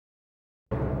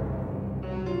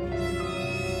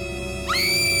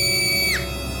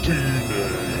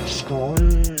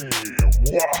Scream.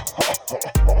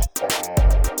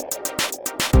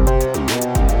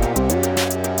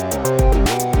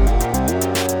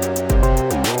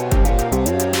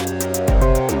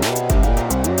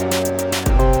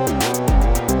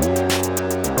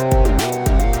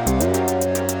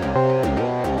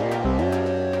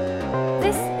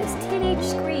 This is Teenage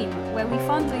Scream, where we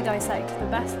fondly dissect the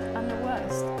best and the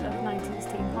worst of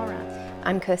 90s teen horror.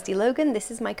 I'm Kirsty Logan,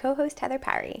 this is my co-host Heather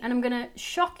Parry. And I'm going to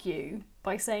shock you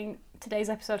by saying today's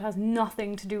episode has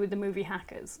nothing to do with the movie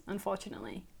Hackers,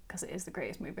 unfortunately, because it is the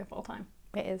greatest movie of all time.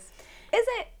 It is. Is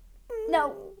it?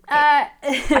 No. I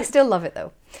still love it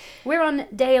though. We're on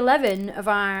day 11 of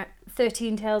our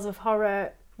 13 Tales of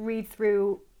Horror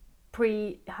read-through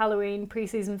pre-Halloween,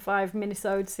 pre-season 5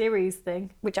 minisode series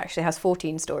thing. Which actually has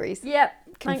 14 stories. Yep.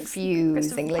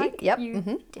 Confusingly. Thanks, Yep.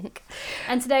 you dick.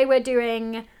 And today we're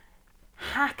doing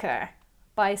Hacker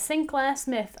by Sinclair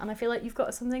Smith. And I feel like you've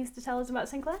got some things to tell us about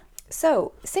Sinclair.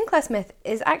 So, Sinclair Smith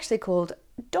is actually called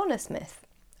Donna Smith.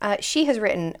 She has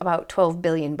written about 12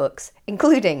 billion books,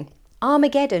 including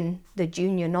Armageddon, the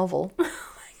junior novel.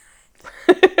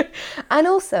 And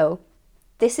also,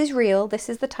 This Is Real, this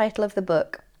is the title of the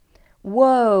book.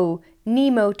 Whoa,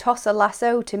 Nemo, toss a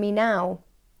lasso to me now.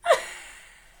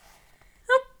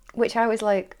 Which I was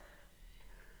like,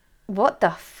 what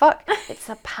the fuck? It's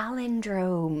a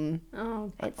palindrome.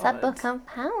 Oh, It's a book of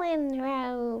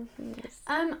palindromes.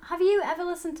 Have you ever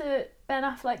listened to Ben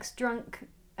Affleck's drunk,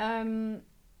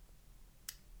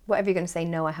 Whatever you're going to say,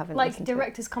 no, I haven't listened to it.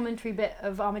 director's commentary bit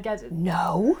of Armageddon?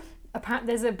 No? Apparently,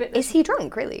 there's a bit. Is he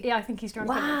drunk, really? Yeah, I think he's drunk.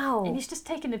 in it. Wow. And he's just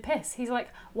taking the piss. He's like,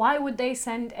 why would they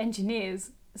send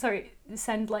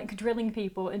like drilling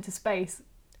people into space?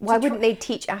 Why wouldn't they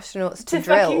teach astronauts to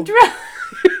fucking drill? drill?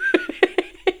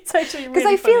 It's actually really Because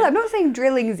I feel, funny. I'm not saying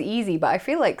drilling is easy, but I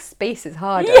feel like space is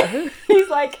harder. Yeah. He's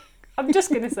like, I'm just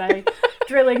going to say,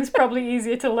 drilling's probably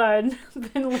easier to learn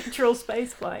than literal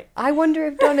spaceflight. I wonder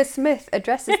if Donna Smith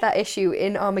addresses that issue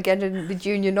in Armageddon, the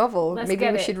junior novel. Let's Maybe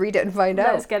get we it. should read it and find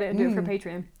out. Let's get it and do it for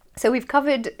Patreon. So we've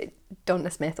covered Donna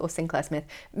Smith or Sinclair Smith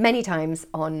many times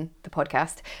on the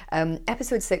podcast.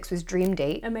 Episode 6 was Dream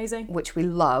Date, Amazing. which we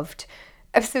loved.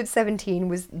 Episode 17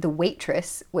 was The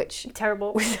Waitress, which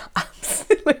Terrible. was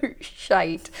absolute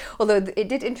shite. Although it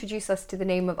did introduce us to the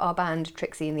name of our band,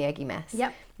 Trixie and the Eggy Mess.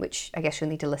 Yep. Which I guess you'll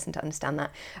need to listen to understand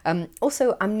that.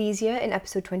 Also, Amnesia in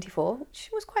episode 24, which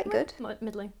was quite good.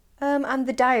 Middling. And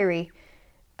The Diary,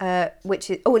 which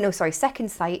is... Second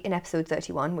Sight in episode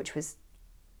 31, which was...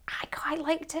 I quite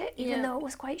liked it, even though it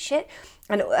was quite shit.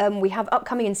 And we have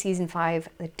upcoming in season 5,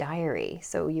 The Diary.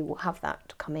 So you will have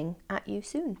that coming at you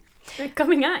soon. They're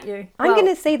coming at you. I'm going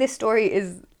to say this story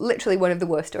is literally one of the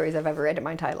worst stories I've ever read in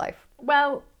my entire life.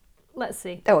 Well, let's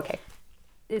see. Oh, okay.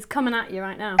 It's coming at you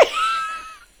right now.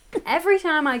 Every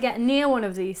time I get near one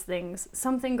of these things,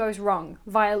 something goes wrong.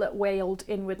 Violet wailed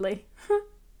inwardly.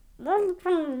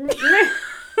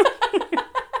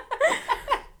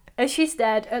 As she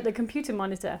stared at the computer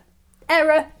monitor.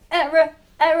 Error, error,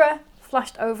 error,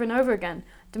 flashed over and over again,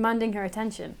 demanding her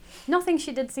attention. Nothing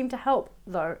she did seemed to help,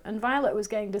 though, and Violet was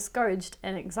getting discouraged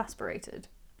and exasperated.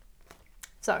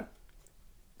 So,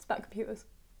 it's about computers.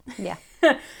 Yeah.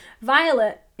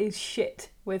 Violet is shit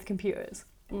with computers.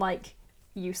 Like,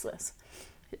 useless.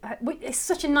 It's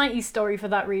such a 90s story for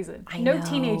that reason. I No know.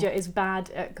 teenager is bad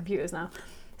at computers now.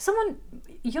 Someone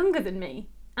younger than me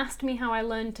asked me how I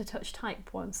learned to touch type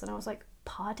once, and I was like,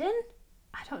 pardon?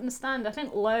 I don't understand. I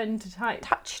didn't learn to type.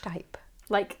 Touch type.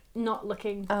 Like, not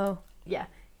looking. Oh. Yeah.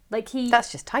 Like,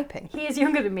 That's just typing. he is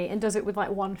younger than me and does it with, like,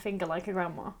 one finger like a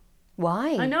grandma.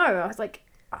 Why? I know. I was like,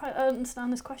 I don't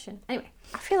understand this question. Anyway.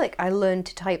 I feel like I learned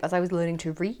to type as I was learning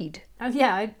to read.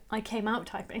 Yeah, I came out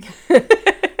typing.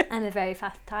 I'm a very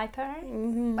fast typer.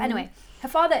 Mm-hmm. But anyway, her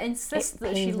father insists It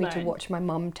that she pains me learn. to watch my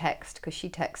mum text because she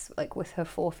texts like with her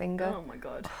forefinger. Oh my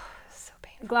god. So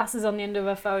painful. Glasses on the end of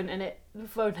her phone and the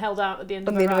phone held out at the end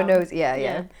On of the her end of her arm. nose,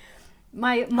 yeah.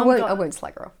 My I mum won't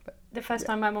slag her off. But the first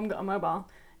time my mum got a mobile,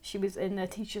 she was in the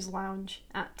teacher's lounge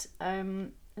at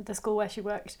the school where she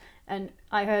worked, and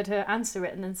I heard her answer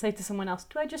it and then say to someone else,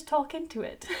 "Do I just talk into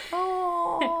it?"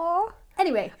 Aww.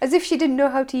 Anyway, As if she didn't know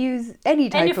how to use any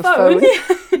and type your of phone?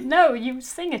 phone. No, you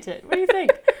sing at it. What do you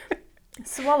think?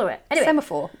 Swallow it. Anyway,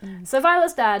 Semaphore. so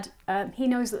Violet's dad, he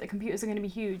knows that the computers are going to be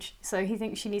huge, so he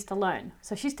thinks she needs to learn.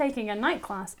 So she's taking a night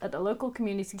class at the local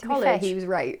community To be college. fair, he was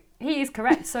right. He is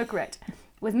correct, so correct.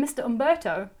 With Mr.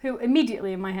 Umberto, who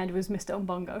immediately in my head was Mr.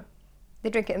 Umbongo. They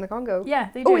drink it in the Congo. Yeah,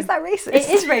 they do. Oh, is that racist? It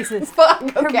is racist. Fuck,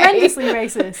 okay. Horrendously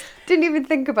racist. Didn't even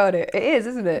think about it. It is,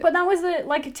 isn't it? But that was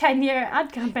like a 10-year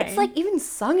ad campaign. It's like even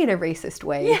sung in a racist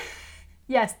way.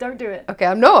 Yes, don't do it. Okay,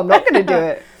 I'm not going to do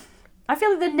it. I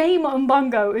feel like the name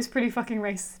Umbongo is pretty fucking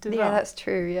racist as well. Yeah, that's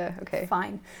true. Yeah, okay.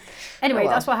 Fine. Anyway, Oh,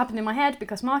 well. that's what happened in my head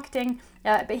because marketing.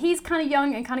 But he's kind of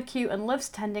young and kind of cute and loves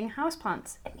tending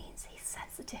houseplants. It means he's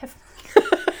sensitive.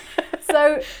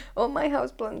 So, all my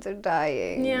houseplants are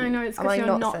dying. yeah, I know, it's Am because I you're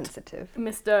not not sensitive?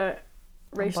 Mr.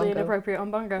 Racially Umbongo. inappropriate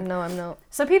Umbongo. No, I'm not.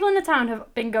 So people in the town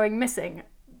have been going missing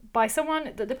by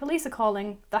someone that the police are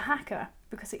calling the hacker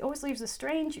because he always leaves a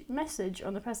strange message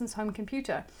on the person's home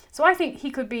computer. So I think he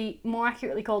could be more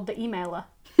accurately called the emailer.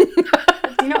 Do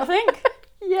you not think?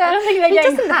 Yeah, I don't think they're he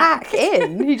getting doesn't hack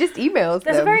in. He just emails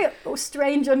There's them. a very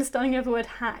strange understanding of the word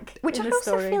hack Which in I this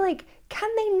also story. feel like, can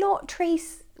they not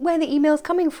trace where the email's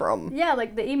coming from? Yeah,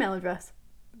 like the email address.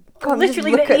 Can't they just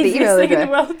Literally look the at the easiest email thing in the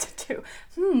address? world to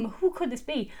do. Who could this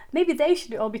be? Maybe they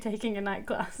should all be taking a night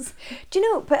class. Do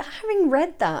you know, but having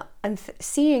read that and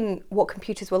seeing what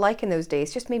computers were like in those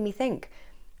days just made me think,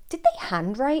 did they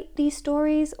handwrite these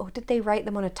stories or did they write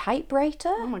them on a typewriter?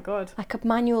 Oh my god. Like a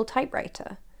manual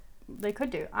typewriter? They could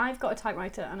do. I've got a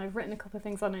typewriter and I've written a couple of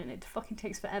things on it and it fucking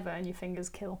takes forever and your fingers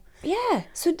kill. Yeah,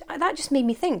 so that just made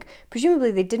me think,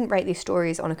 presumably they didn't write these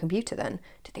stories on a computer then.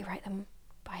 Did they write them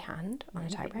by hand on a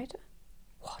typewriter?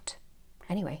 What?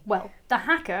 Anyway. Well, the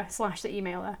hacker / the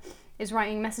emailer is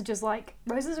writing messages like,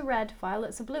 roses are red,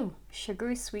 violets are blue, sugar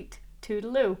is sweet,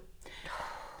 toodaloo.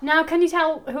 Now, can you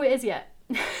tell who it is yet?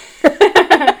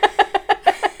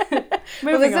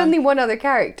 Well, there's only one other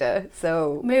character,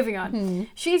 so... Moving on.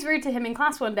 She's rude to him in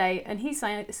class one day and he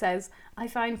says, I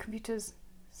find computers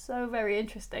so very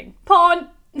interesting. Porn!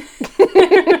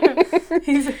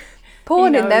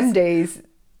 Porn in knows. them days.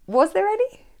 Was there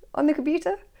any on the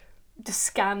computer? Just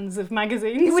scans of It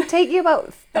magazines. would take you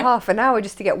about half an hour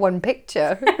just to get one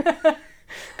picture.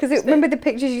 Because remember the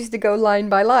pictures used to go line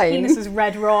by line? Penis is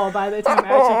red raw by the time it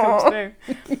actually comes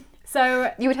through.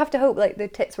 So You would have to hope like the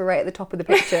tits were right at the top of the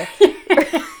picture.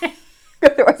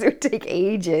 Otherwise it would take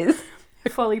ages.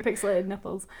 fully pixelated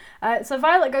nipples. So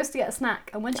Violet goes to get a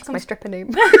snack and when she That's my comes... stripper name.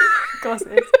 Of course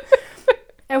it is.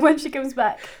 And when she comes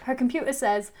back, her computer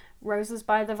says, roses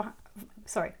by the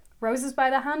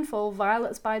handful,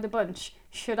 violets by the bunch.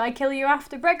 Should I kill you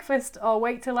after breakfast or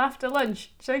wait till after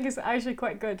lunch? Which I think is actually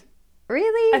quite good.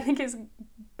 Really? I think it's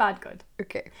bad good.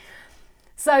 Okay.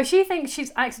 So she thinks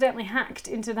she's accidentally hacked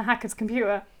into the hacker's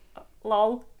computer.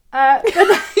 Lol.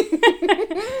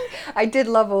 I did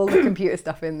love all the computer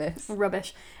stuff in this.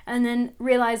 Rubbish. And then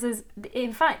realises,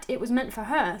 in fact, it was meant for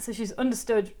her. So she's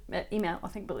understood email, I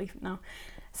think, believe now.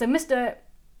 So Mr.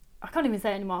 I can't even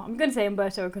say it anymore. I'm going to say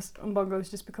Umberto because Umbongo's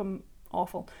just become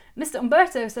awful. Mr.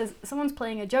 Umberto says someone's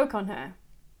playing a joke on her.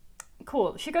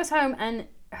 Cool. She goes home and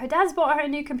her dad's bought her a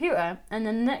new computer and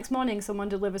then the next morning someone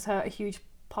delivers her a huge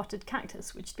potted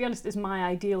cactus, which to be honest is my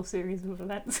ideal series of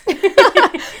events. Can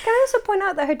I also point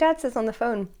out that her dad says on the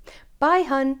phone, bye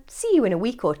hun, see you in a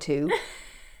week or two.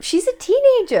 She's a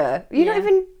teenager. You're not Yeah.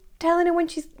 even telling her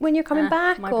when you're coming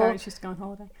back, My or parents used to go on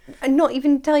holiday. and not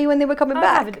even tell you when they were coming I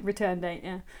back. have a return date,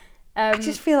 yeah. I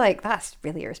just feel like that's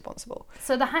really irresponsible.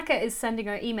 So the hacker is sending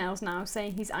her emails now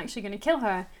saying he's actually going to kill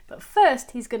her, but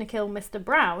first he's going to kill Mr.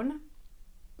 Brown,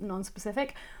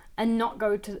 non-specific, and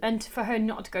for her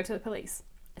not to go to the police.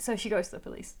 So she goes to the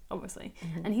police, obviously,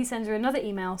 and he sends her another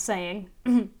email saying,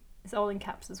 it's all in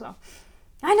caps as well.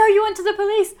 I know you went to the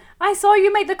police. I saw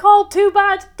you make the call. Too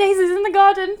bad. Daisy's in the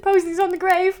garden. Posey's on the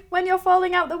grave. When you're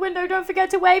falling out the window, don't forget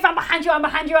to wave. I'm behind you. I'm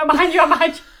behind you. I'm behind you. I'm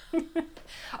behind you.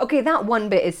 Okay, that one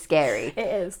bit is scary. It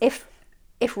is.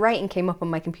 If writing came up on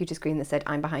my computer screen that said,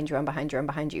 I'm behind you, I'm behind you, I'm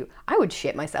behind you, I would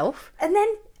shit myself. And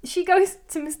then she goes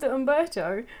to Mr.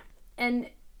 Umberto and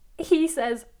he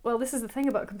says, well, this is the thing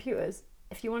about computers.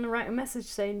 If you want to write a message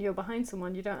saying you're behind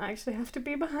someone, you don't actually have to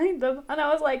be behind them. And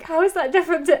I was like, how is that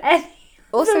different to any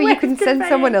Also, other way you of can send conveying-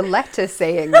 someone a letter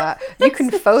saying that. You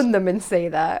can phone them and say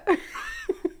that.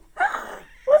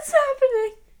 What's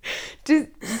happening?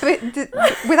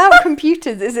 Without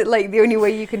computers, is it like the only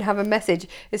way you can have a message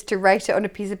is to write it on a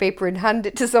piece of paper and hand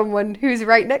it to someone who's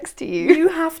right next to you? You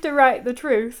have to write the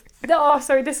truth. Oh,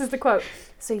 sorry, this is the quote.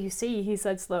 So you see, he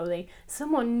said slowly,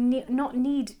 someone need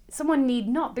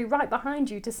not be right behind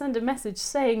you to send a message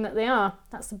saying that they are.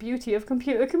 That's the beauty of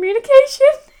computer communication.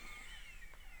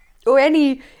 Or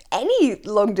any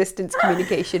long distance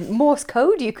communication. Morse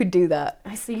code, you could do that.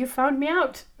 I see you found me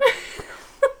out.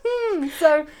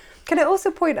 So, Can I also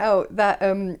point out that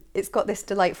it's got this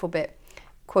delightful bit,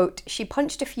 quote, she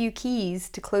punched a few keys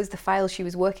to close the file she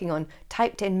was working on,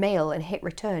 typed in mail and hit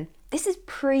return. This is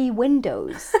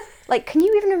pre-Windows. Like, can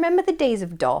you even remember the days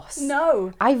of DOS?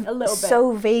 no, I a little bit.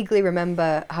 so vaguely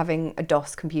remember having a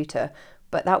DOS computer,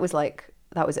 but that was like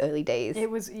that was early days. It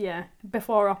was,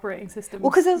 before operating systems. Well,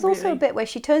 because there was also really. a bit where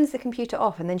she turns the computer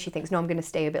off and then she thinks, no, I'm going to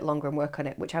stay a bit longer and work on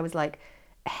it, which I was like,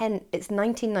 it's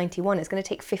 1991. It's going to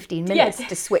take 15 minutes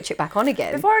to switch it back on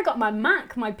again. Before I got my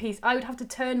Mac, I would have to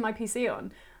turn my PC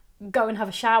on, go and have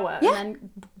a shower, and then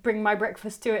bring my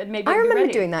breakfast to it, and maybe I it'd be remember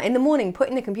ready. doing that in the morning,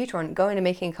 putting the computer on, going and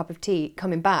making a cup of tea,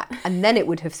 coming back, and then it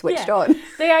would have switched on.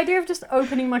 The idea of just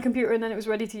opening my computer and then it was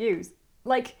ready to use.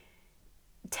 Like,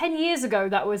 10 years ago,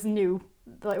 that was new.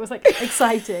 Like, it was, like,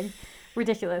 exciting.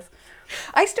 Ridiculous.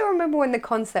 I still remember when the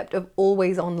concept of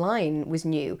always online was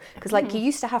new, because, like, you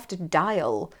used to have to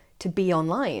dial to be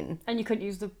online. And you couldn't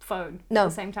use the phone No. at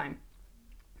the same time.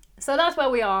 So that's where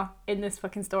we are in this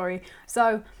fucking story.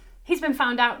 So he's been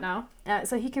found out now.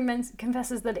 So he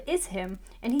confesses that it is him,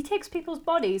 and he takes people's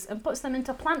bodies and puts them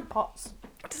into plant pots.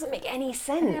 It doesn't make any I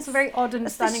sense. think that's a very odd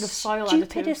understanding of soil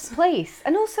Stupidest additives. place.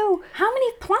 And also, How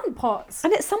many plant pots?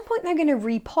 and at some point they're going to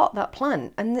repot that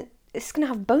plant, and it's going to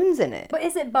have bones in it. But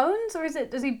is it bones, or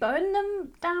does he burn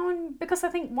them down? Because I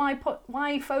think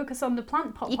why focus on the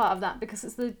plant pot part of that? Because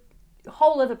it's the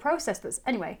whole other process that's...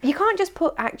 Anyway. You can't just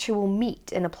put actual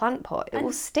meat in a plant pot. It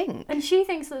will stink. And she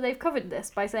thinks that they've covered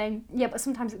this by saying, yeah, but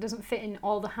sometimes it doesn't fit in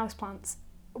all the houseplants.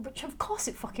 Which of course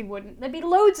it fucking wouldn't. There'd be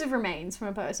loads of remains from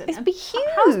a person. It'd be huge.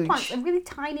 Houseplants, a really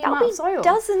tiny That'll amount be of soil.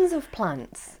 dozens of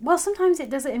plants. Well, sometimes it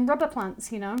does it in rubber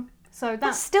plants, you know. So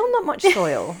That's still not much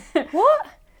soil. What?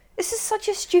 This is such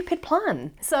a stupid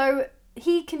plan. So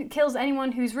he kills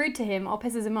anyone who's rude to him or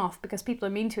pisses him off because people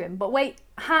are mean to him. But wait,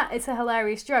 it's a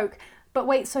hilarious joke. But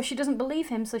wait, so she doesn't believe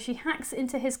him, so she hacks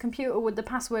into his computer with the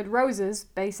password roses,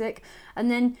 basic,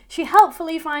 and then she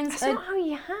helpfully finds... That's not how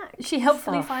you hack. She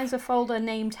helpfully stuff. finds a folder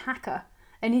named Hacker,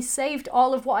 and he's saved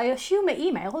all of what I assume are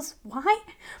emails. Why?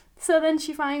 So then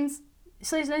she emails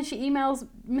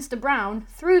Mr. Brown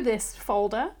through this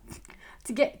folder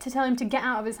to tell him to get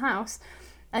out of his house,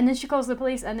 and then she calls the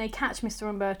police and they catch Mr.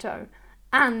 Umberto,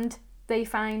 and they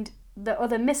find the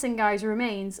other missing guy's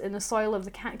remains in the soil of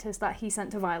the cactus that he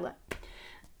sent to Violet.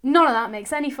 None of that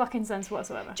makes any fucking sense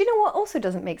whatsoever. Do you know what also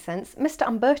doesn't make sense? Mr.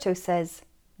 Umberto says,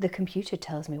 the computer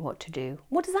tells me what to do.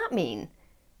 What does that mean?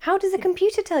 How does the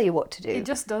computer tell you what to do? It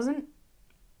just doesn't.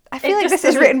 I feel like this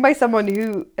is written by someone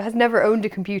who has never owned a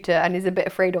computer and is a bit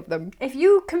afraid of them. If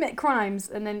you commit crimes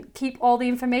and then keep all the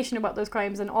information about those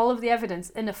crimes and all of the evidence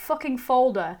in a fucking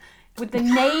folder with the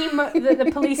name that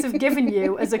the police have given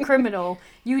you as a criminal,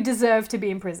 you deserve to be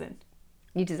in prison.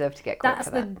 You deserve to get caught That's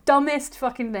for that. the dumbest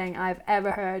fucking thing I've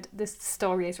ever heard. This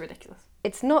story is ridiculous.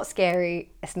 It's not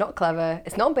scary. It's not clever.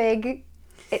 It's not big.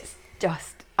 It's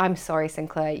just... I'm sorry,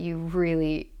 Sinclair. You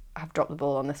really have dropped the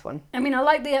ball on this one. I mean, I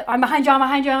like the I'm behind you, I'm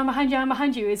behind you, I'm behind you, I'm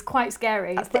behind you is quite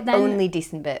scary. That's but the then only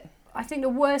decent bit. I think the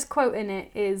worst quote in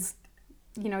it is,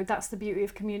 you know, that's the beauty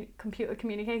of computer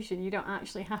communication. You don't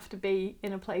actually have to be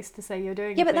in a place to say you're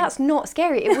doing Yeah, a but thing. that's not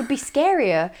scary. It would be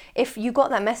scarier if you got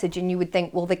that message and you would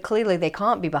think, well, they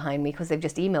can't be behind me because they've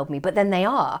just emailed me, but then they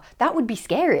are. That would be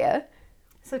scarier.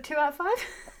 So 2 out of 5?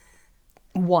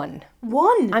 1.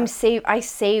 1? I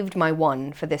saved my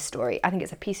 1 for this story. I think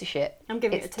it's a piece of shit. I'm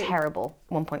giving it's it a 2. terrible.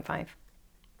 1.5.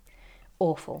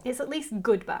 Awful. It's at least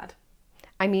good bad.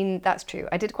 I mean, that's true.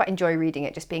 I did quite enjoy reading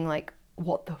it, just being like,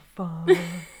 what the fuck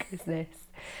is this?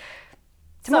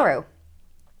 Tomorrow,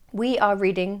 we are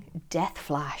reading Death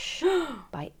Flash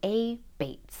by A.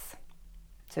 Bates.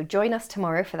 So join us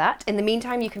tomorrow for that. In the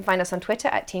meantime, you can find us on Twitter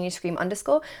at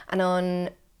 @TeenageScream_ and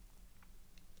on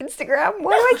Instagram.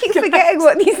 Why do I keep forgetting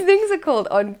what these things are called?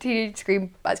 On Teenage Scream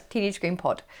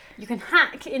Pod. You can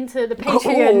hack into the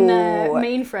Patreon Oh.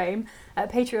 mainframe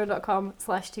at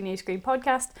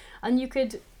patreon.com/TeenageScreamPodcast, and you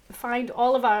could find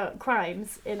all of our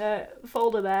crimes in a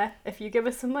folder there if you give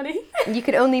us some money. You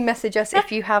can only message us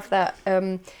if you have that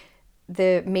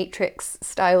the Matrix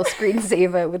style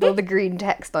screensaver with all the green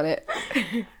text on it.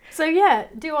 So yeah,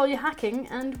 do all your hacking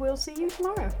and we'll see you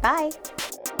tomorrow. Bye.